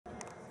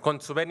Con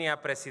su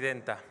venia,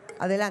 Presidenta.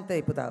 Adelante,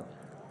 diputado.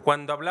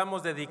 Cuando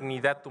hablamos de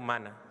dignidad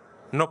humana,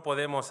 no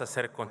podemos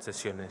hacer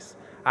concesiones.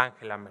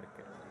 Angela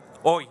Merkel.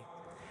 Hoy,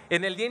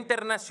 en el Día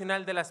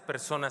Internacional de las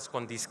Personas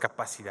con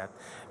Discapacidad,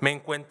 me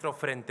encuentro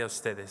frente a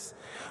ustedes,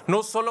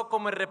 no solo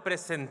como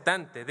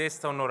representante de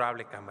esta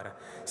honorable Cámara,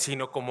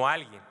 sino como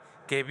alguien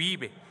que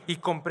vive y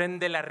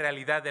comprende la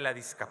realidad de la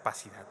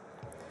discapacidad.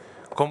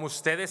 Como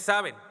ustedes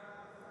saben,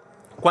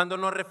 cuando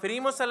nos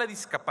referimos a la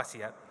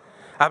discapacidad,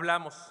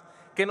 hablamos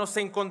que nos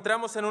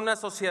encontramos en una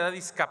sociedad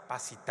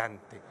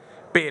discapacitante.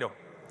 Pero,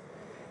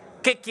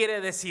 ¿qué quiere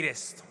decir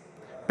esto?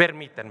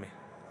 Permítanme.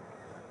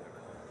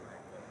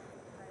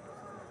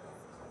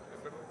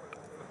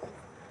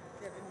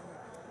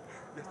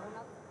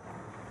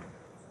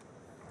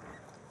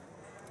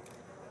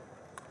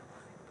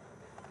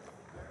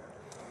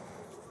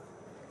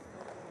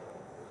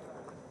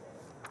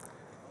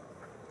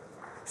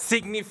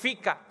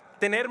 Significa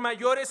tener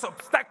mayores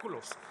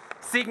obstáculos,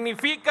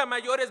 significa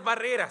mayores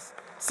barreras,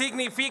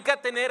 significa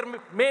tener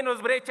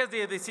menos brechas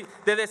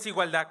de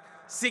desigualdad,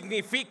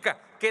 significa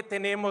que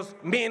tenemos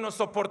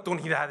menos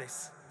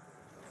oportunidades.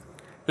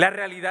 La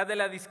realidad de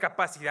la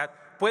discapacidad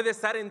puede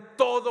estar en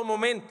todo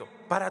momento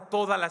para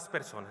todas las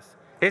personas.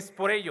 Es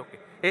por ello que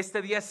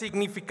este día es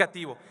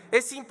significativo,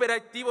 es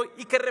imperativo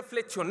y que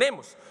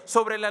reflexionemos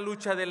sobre la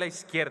lucha de la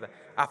izquierda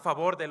a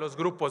favor de los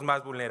grupos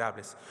más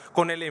vulnerables,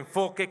 con el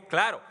enfoque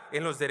claro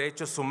en los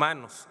derechos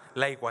humanos,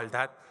 la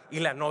igualdad y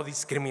la no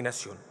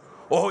discriminación.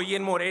 Hoy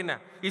en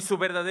Morena y su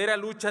verdadera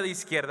lucha de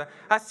izquierda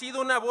ha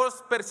sido una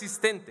voz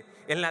persistente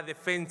en la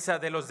defensa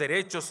de los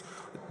derechos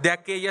de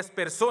aquellas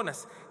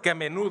personas que a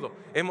menudo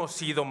hemos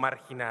sido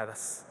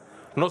marginadas.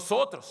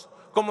 Nosotros,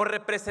 como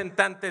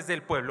representantes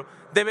del pueblo,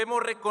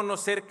 debemos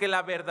reconocer que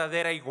la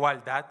verdadera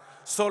igualdad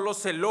solo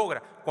se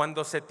logra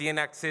cuando se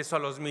tiene acceso a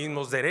los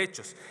mismos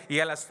derechos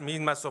y a las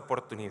mismas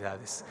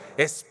oportunidades.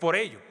 Es por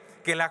ello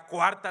que la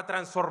cuarta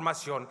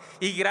transformación,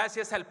 y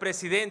gracias al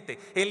presidente,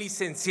 el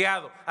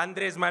licenciado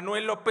Andrés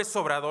Manuel López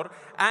Obrador,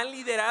 han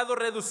liderado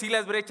reducir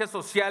las brechas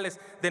sociales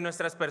de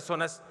nuestras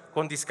personas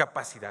con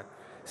discapacidad.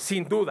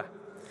 Sin duda,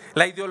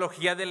 la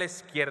ideología de la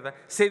izquierda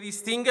se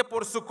distingue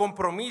por su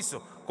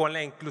compromiso con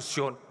la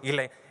inclusión y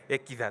la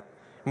equidad.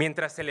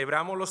 Mientras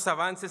celebramos los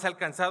avances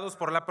alcanzados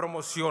por la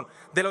promoción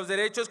de los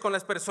derechos con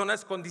las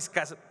personas con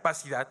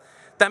discapacidad,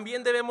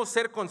 también debemos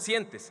ser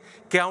conscientes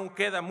que aún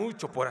queda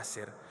mucho por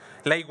hacer.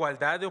 La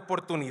igualdad de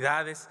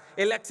oportunidades,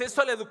 el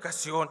acceso a la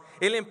educación,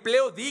 el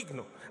empleo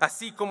digno,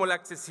 así como la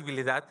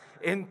accesibilidad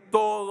en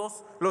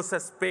todos los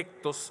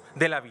aspectos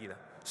de la vida,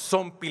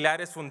 son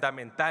pilares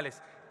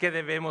fundamentales que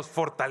debemos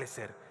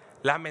fortalecer.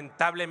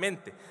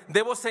 Lamentablemente,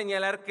 debo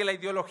señalar que la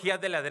ideología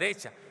de la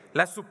derecha,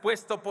 la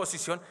supuesta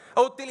oposición,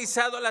 ha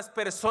utilizado a las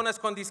personas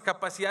con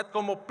discapacidad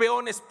como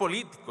peones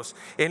políticos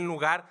en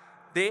lugar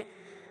de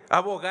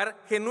abogar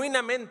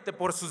genuinamente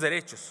por sus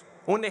derechos.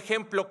 Un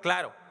ejemplo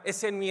claro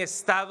es en mi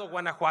estado,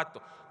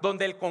 Guanajuato,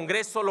 donde el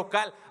Congreso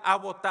local ha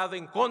votado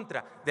en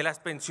contra de las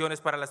pensiones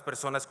para las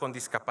personas con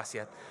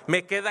discapacidad.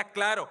 Me queda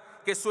claro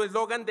que su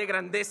eslogan de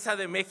grandeza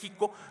de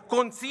México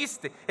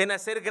consiste en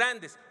hacer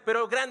grandes,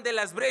 pero grandes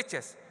las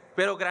brechas,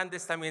 pero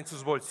grandes también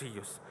sus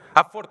bolsillos.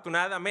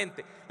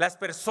 Afortunadamente, las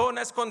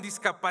personas con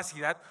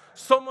discapacidad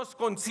somos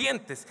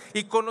conscientes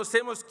y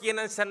conocemos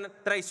quiénes han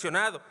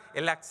traicionado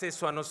el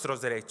acceso a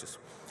nuestros derechos.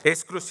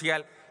 Es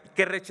crucial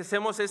que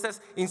rechacemos esta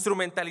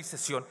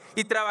instrumentalización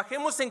y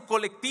trabajemos en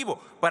colectivo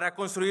para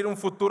construir un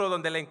futuro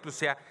donde la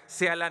inclusión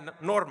sea la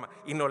norma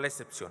y no la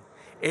excepción.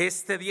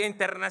 Este Día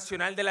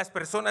Internacional de las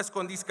Personas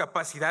con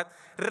Discapacidad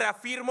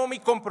reafirmo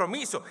mi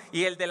compromiso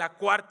y el de la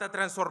cuarta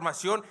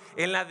transformación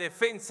en la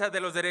defensa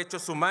de los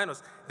derechos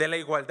humanos, de la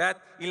igualdad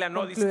y la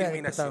no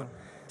discriminación.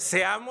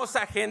 Seamos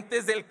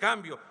agentes del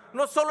cambio,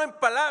 no solo en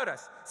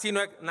palabras,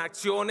 sino en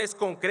acciones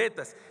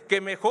concretas que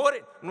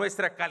mejoren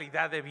nuestra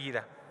calidad de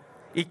vida.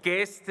 Y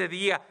que este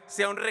día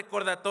sea un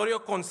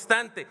recordatorio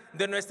constante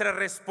de nuestra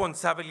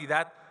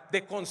responsabilidad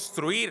de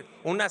construir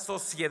una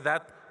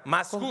sociedad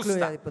más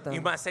justa y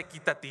más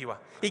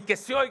equitativa. Y que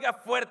se oiga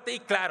fuerte y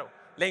claro,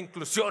 la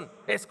inclusión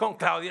es con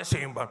Claudia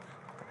Sheinbaum.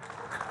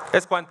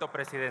 Es cuanto,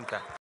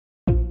 Presidenta.